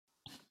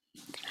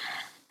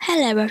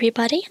Hello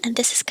everybody, and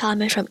this is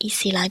Carmen from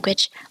EC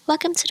Language.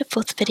 Welcome to the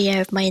fourth video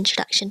of my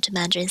Introduction to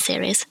Mandarin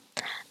series.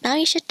 Now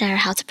you should know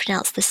how to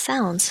pronounce the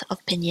sounds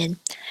of Pinyin.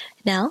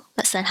 Now,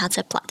 let's learn how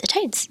to apply the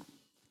tones.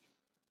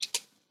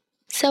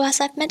 So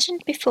as I've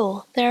mentioned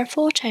before, there are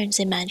 4 tones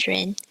in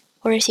Mandarin,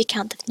 or if you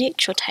count the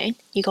neutral tone,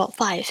 you got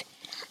 5.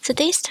 So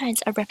these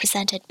tones are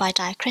represented by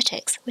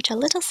diacritics, which are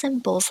little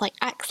symbols like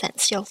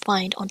accents you'll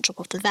find on top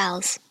of the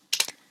vowels.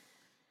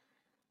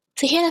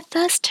 So here the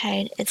first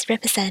tone is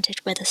represented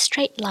with a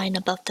straight line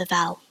above the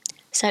vowel,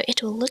 so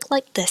it will look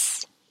like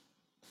this.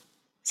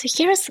 So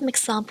here are some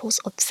examples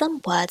of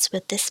some words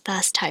with this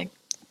first tone.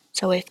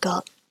 So we've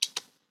got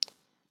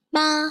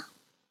ma,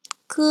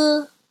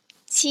 ge,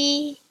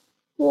 ji,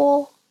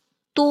 wo,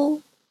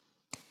 du.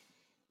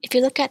 If you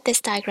look at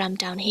this diagram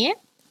down here,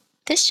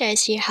 this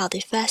shows you how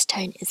the first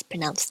tone is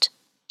pronounced.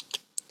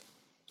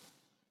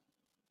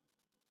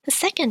 The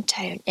second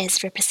tone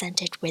is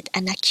represented with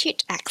an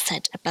acute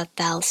accent above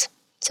vowels,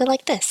 so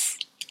like this.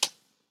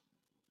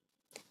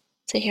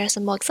 So here are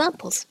some more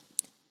examples.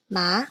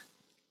 Ma,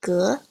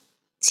 ge,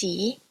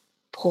 ji,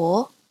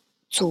 po,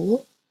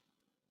 zu.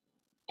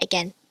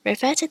 Again,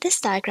 refer to this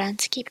diagram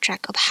to keep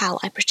track of how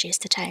I produce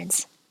the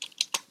tones.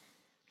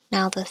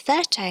 Now the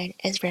third tone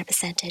is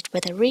represented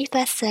with a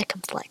reverse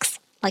circumflex,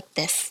 like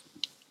this.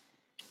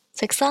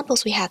 So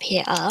examples we have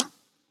here are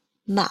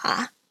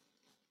ma,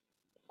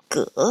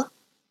 ge,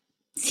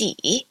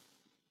 ji,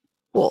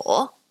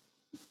 wo,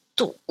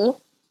 du.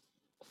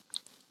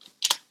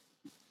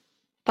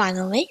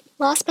 Finally,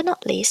 last but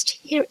not least,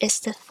 here is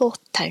the fourth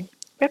tone,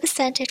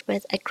 represented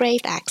with a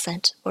grave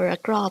accent or a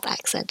grave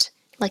accent,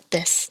 like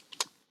this.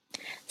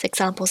 So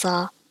examples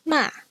are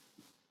ma,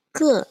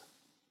 ge,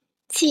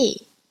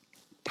 ji,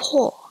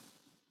 po,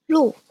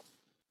 lu.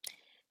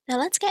 Now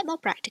let's get more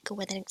practical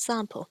with an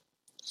example.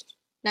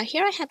 Now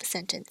here I have a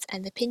sentence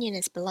and the pinyin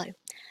is below.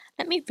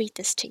 Let me read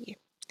this to you.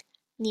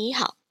 你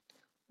好，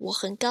我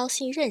很高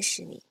兴认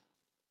识你。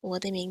我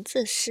的名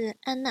字是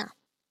安娜，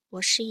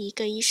我是一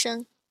个医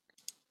生。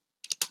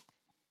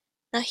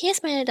Now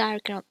here's my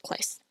diagram up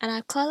close, and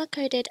I've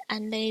color-coded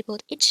and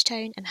labeled each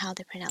tone and how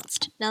they're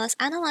pronounced. Now let's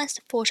analyze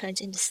the 4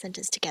 tones in this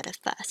sentence together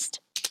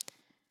first.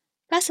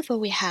 First of all,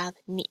 we have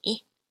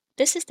你.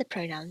 This is the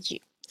pronoun you,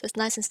 so it's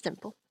nice and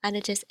simple, and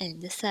it is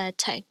in the third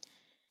tone.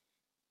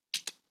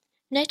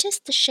 Notice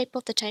the shape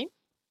of the tone.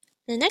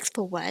 The next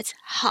 4 words,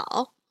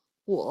 好,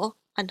 我,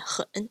 and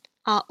很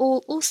are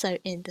all also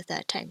in the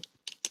third tone.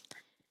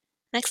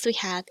 Next we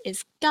have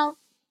is 高.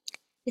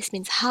 This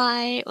means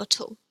high or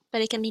tall,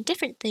 but it can mean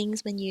different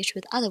things when used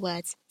with other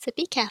words, so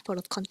be careful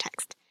of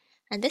context.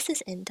 And this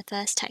is in the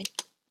first tone.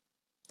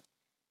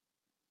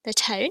 The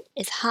tone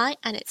is high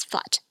and it's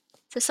flat.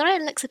 So sorry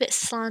it looks a bit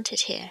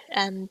slanted here.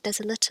 There's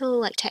a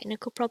little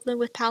technical problem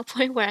with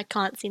PowerPoint where I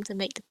can't seem to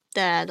make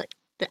the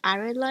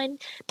arrow line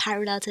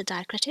parallel to the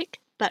diacritic,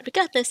 but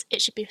regardless,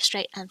 it should be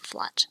straight and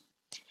flat.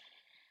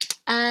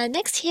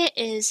 Next here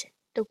is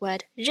the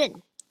word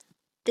认.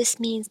 This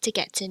means to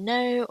get to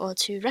know or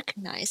to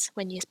recognize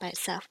when used by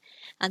itself,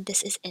 and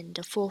this is in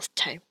the 4th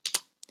tone.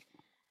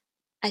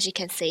 As you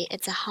can see,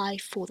 it's a high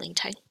falling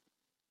tone.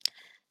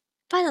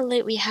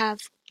 Finally, we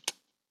have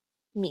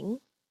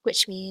名,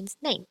 which means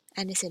name,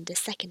 and is in the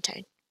 2nd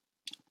tone.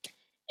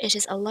 It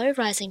is a low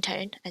rising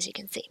tone, as you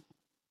can see.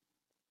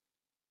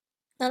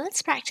 Now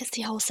let's practice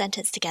the whole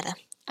sentence together.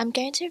 I'm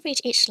going to read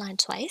each line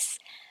twice,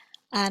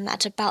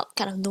 at about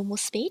kind of normal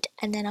speed,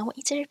 and then I want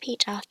you to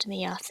repeat after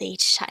me after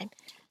each time.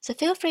 So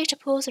feel free to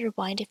pause or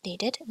rewind if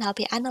needed, and I'll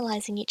be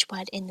analysing each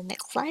word in the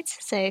next slides,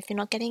 so if you're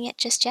not getting it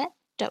just yet,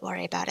 don't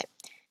worry about it.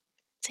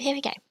 So here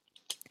we go.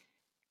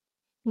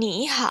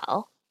 你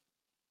好，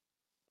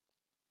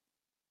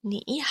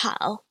你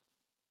好，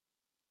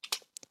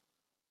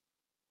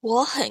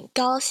我很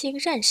高兴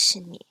认识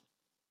你，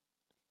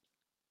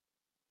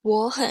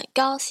我很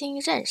高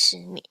兴认识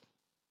你。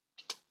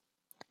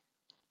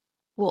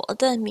我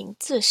的名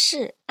字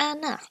是安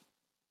娜，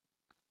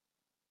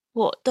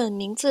我的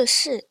名字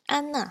是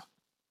安娜。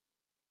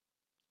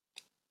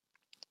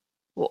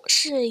我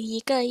是一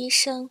个医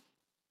生，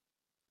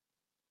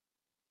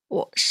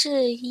我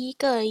是一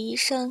个医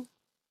生。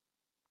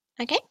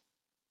Okay?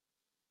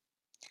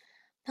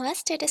 Now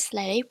let's do this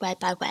slowly word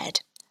by word.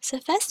 So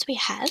first we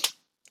have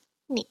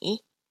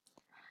你.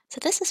 So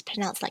this is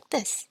pronounced like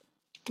this.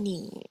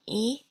 你.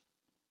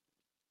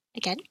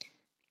 Again.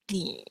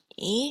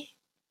 你.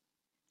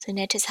 So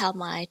notice how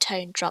my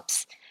tone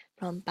drops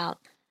from about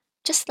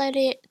just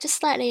slightly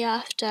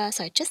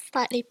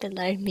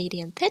below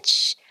medium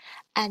pitch,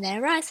 and then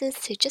rises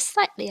to just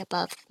slightly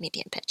above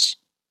medium pitch.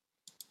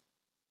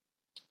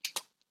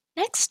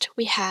 Next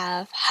we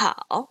have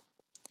好,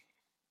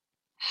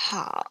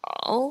 好,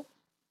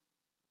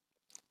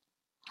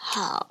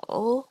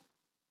 好.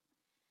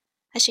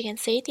 As you can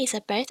see, these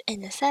are both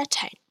in the 3rd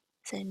tone.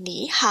 So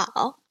你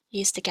好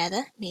used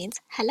together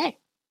means hello.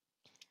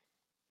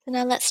 So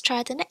now let's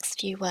try the next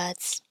few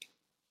words.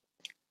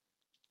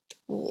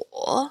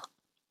 我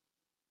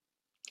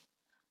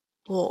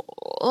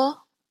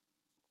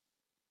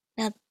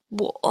Now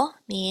我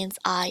means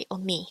I or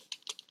me.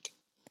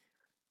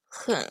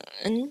 很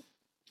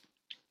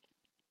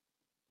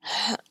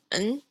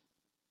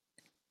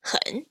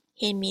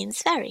here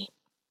means very.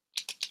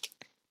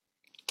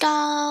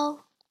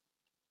 高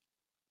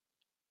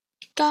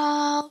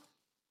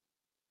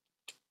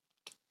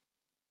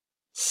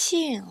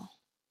兴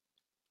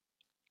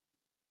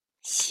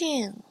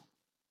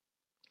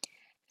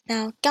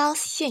Now 高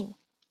兴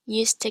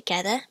used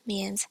together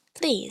means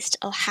pleased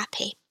or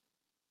happy.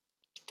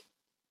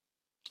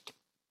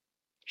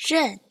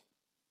 认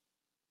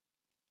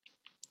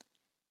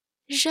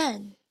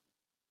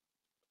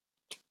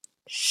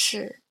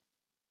是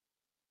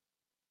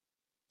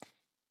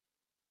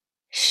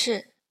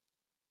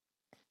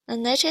Now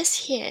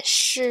notice here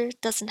是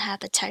doesn't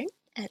have a tone.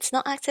 It's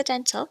not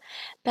accidental,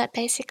 but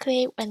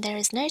basically when there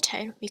is no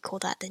tone, we call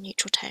that the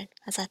neutral tone,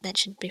 as I've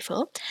mentioned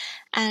before.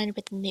 And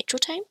with the neutral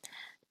tone,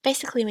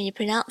 basically when you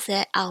pronounce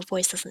it, our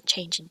voice doesn't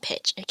change in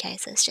pitch, okay?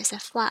 So it's just a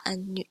flat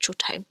and neutral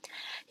tone.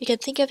 You can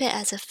think of it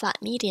as a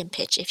flat medium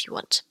pitch if you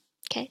want,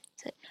 okay?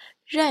 So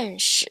认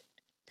识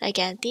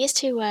Again, these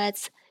two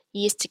words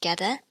used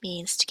together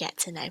means to get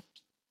to know.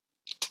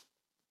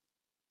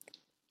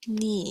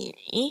 你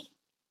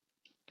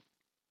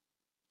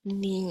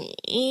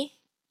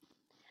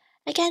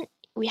Again,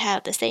 we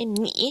have the same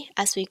你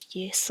as we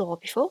saw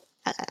before.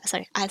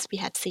 As we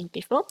had seen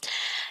before,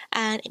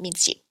 and it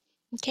means you.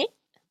 Okay.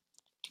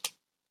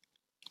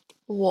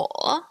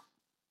 我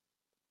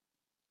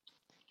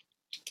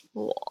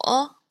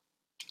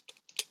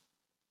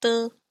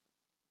的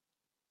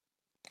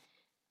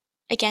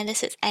Again,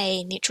 this is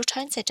a neutral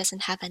tone, so it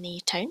doesn't have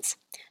any tones.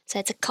 So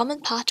it's a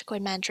common particle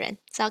in Mandarin.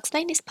 So I'll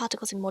explain these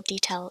particles in more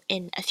detail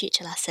in a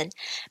future lesson.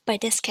 But in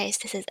this case,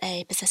 this is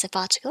a possessive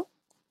article.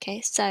 Okay,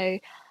 so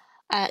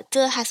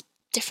的 has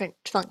different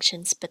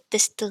functions, but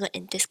this 的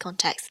in this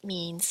context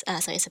means,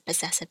 so it's a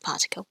possessive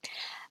particle.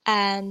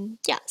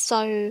 Yeah,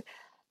 so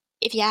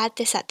if you add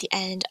this at the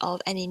end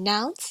of any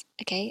nouns,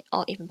 okay,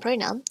 or even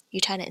pronoun, you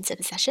turn it into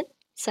possession.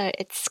 So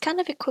it's kind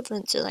of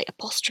equivalent to like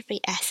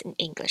apostrophe S in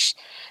English.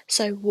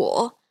 So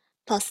我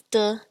plus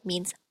的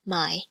means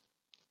my,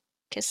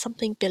 okay,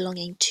 something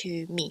belonging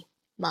to me,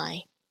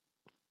 my.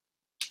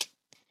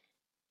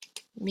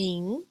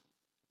 名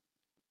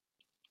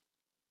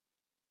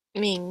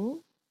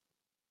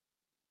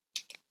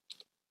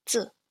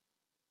字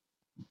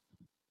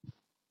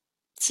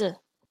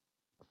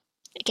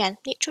Again,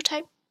 neutral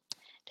tone.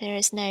 There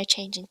is no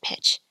change in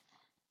pitch.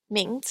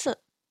 名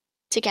字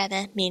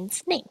together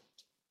means name.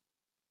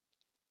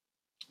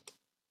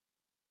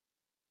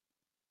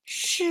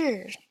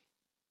 是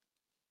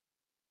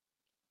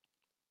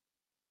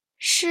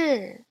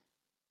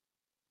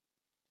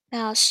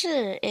Now,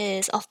 是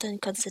is often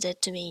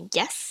considered to mean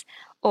yes,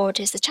 or it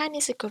is the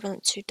Chinese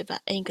equivalent to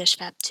the English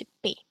verb to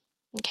be.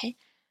 Okay.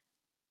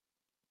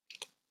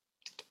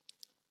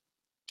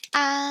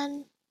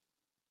 安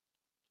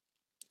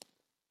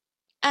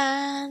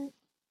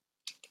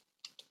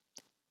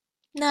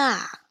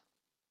那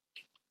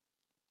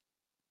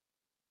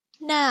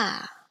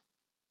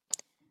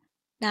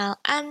Now,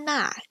 安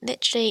那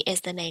literally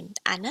is the name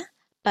Anna,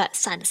 but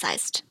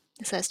sinicized.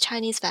 So it's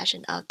Chinese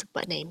version of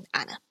the name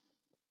Anna.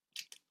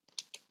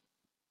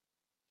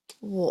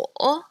 我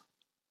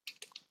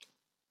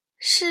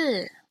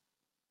是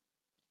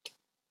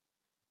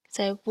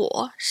So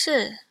我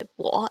是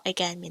我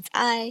again means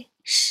I,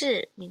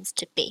 是 means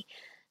to be.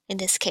 In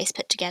this case,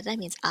 put together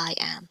means I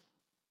am.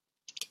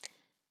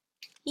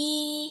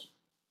 一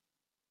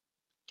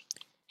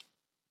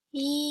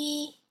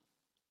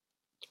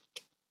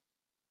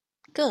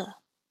个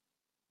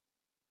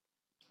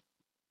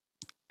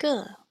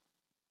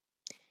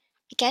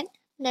Again,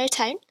 no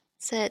tone,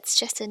 so it's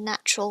just a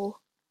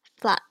natural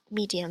flat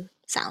medium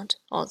sound,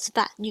 or it's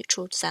that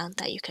neutral sound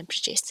that you can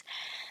produce.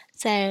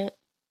 So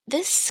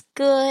this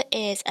个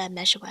is a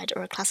measure word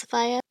or a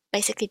classifier,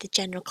 basically the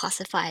general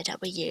classifier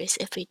that we use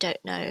if we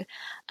don't know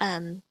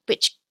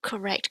which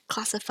correct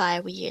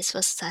classifier we use for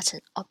a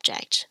certain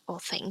object or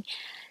thing.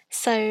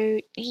 So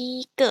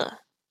一个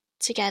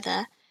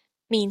together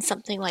means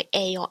something like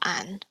a or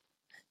an.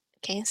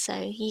 Okay, so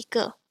一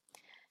个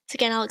So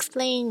again, I'll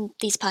explain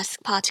these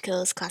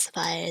particles,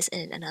 classifiers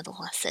in another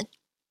lesson.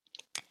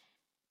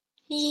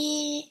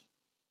 一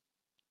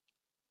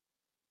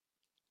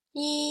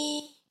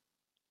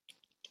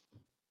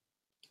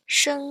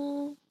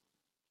声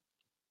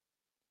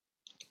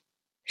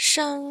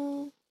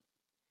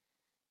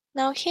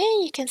Now here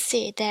you can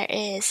see there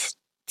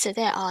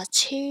are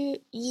two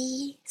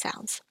yi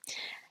sounds.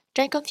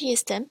 Don't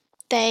confuse them.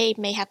 They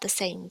may have the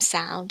same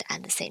sound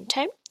and the same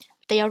tone.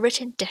 They are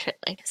written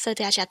differently, so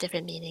they actually have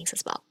different meanings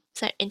as well.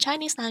 So in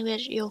Chinese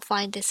language, you'll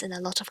find this in a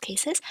lot of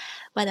cases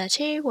where there are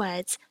two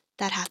words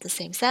that have the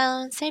same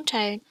sound, same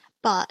tone,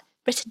 but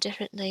written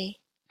differently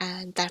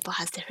and therefore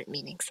has different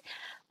meanings.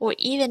 Or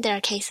even there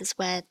are cases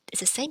where it's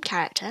the same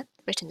character,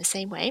 written the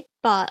same way,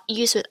 but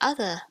used with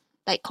other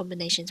like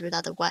combinations with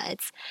other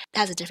words, it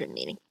has a different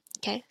meaning.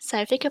 Okay,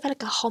 so think of it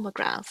like a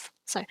homograph.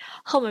 So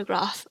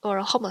homograph or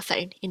a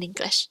homophone in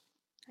English.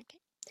 Okay.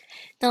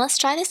 Now let's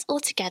try this all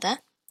together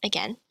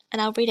again,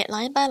 and I'll read it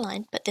line by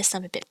line, but this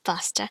time a bit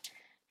faster.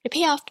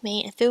 Repeat after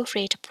me and feel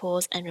free to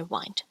pause and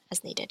rewind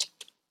as needed.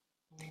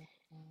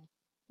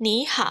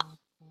 你好，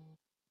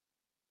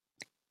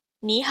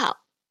你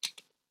好，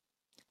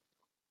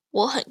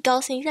我很高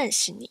兴认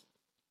识你，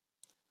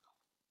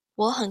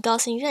我很高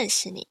兴认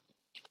识你。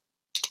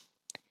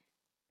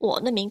我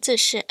的名字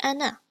是安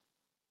娜，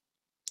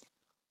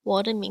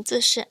我的名字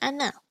是安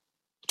娜。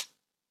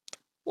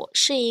我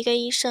是一个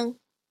医生，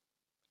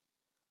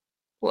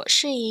我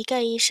是一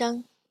个医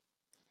生。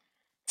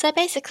So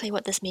basically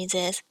what this means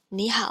is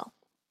你好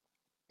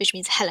which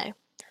means hello.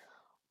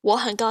 我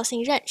很高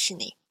兴认识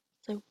你。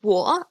So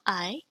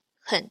I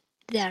很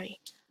very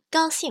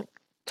高兴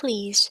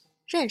pleased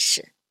认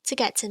识 to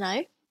get to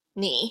know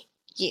你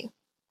you.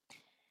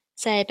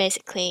 So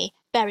basically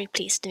very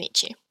pleased to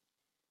meet you.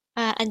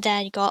 And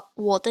then you got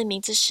我的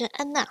名字是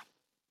安娜。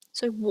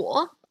So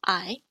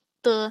I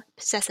the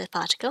possessive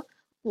particle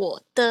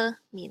我的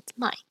means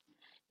my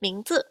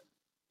名字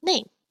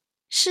name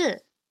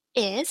是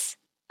is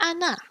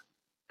Anna.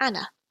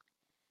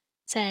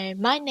 So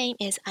my name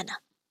is Anna.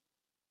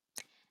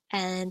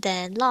 And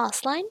then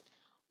last line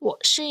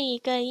我是一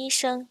个医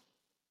生，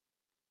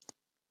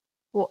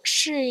我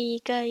是一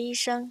个医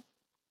生。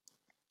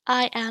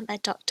I am a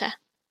doctor.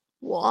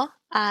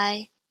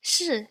 I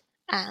是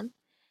am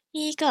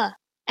一个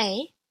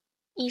a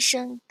医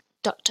生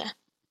doctor.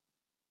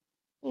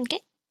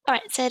 Okay.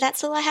 Alright, so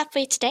that's all I have for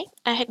you today.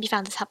 I hope you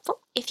found this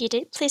helpful. If you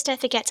did, please don't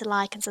forget to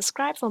like and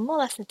subscribe for more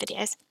lesson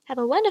videos. Have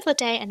a wonderful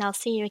day and I'll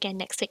see you again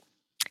next week.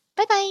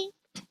 Bye bye!